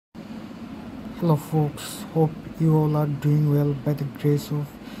Hello folks, hope you all are doing well by the grace of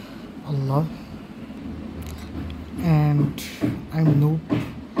Allah. And I'm Noob,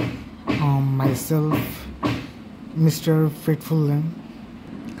 myself, Mr. Faithful Lamb,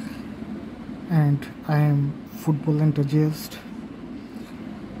 and I am football enthusiast.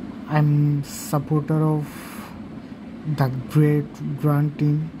 I'm supporter of the great grand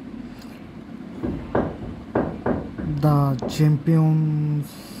team, the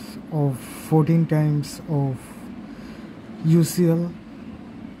champions of 14 times of UCL,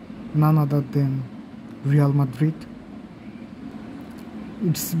 none other than Real Madrid.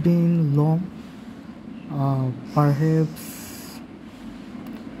 It's been long, perhaps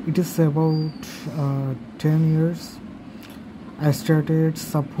it is about 10 years. I started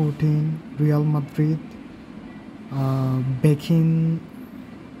supporting Real Madrid back in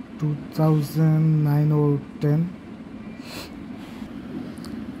 2009 or 10.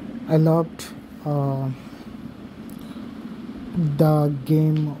 I loved the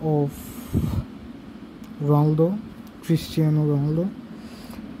game of Cristiano Ronaldo.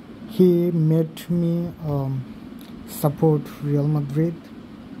 He made me support Real Madrid,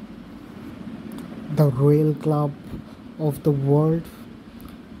 the royal club of the world.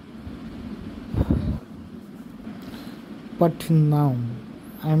 But now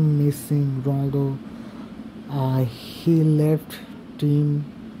I'm missing Ronaldo. He left team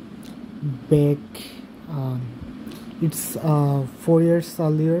back. It's 4 years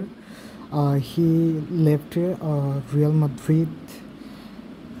earlier. He left Real Madrid,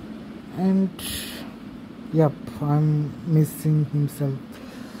 and yep, I'm missing himself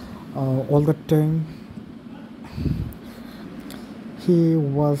all the time. He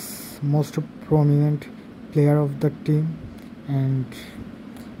was most prominent player of the team, and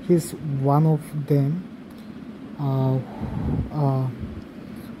he's one of them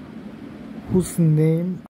whose name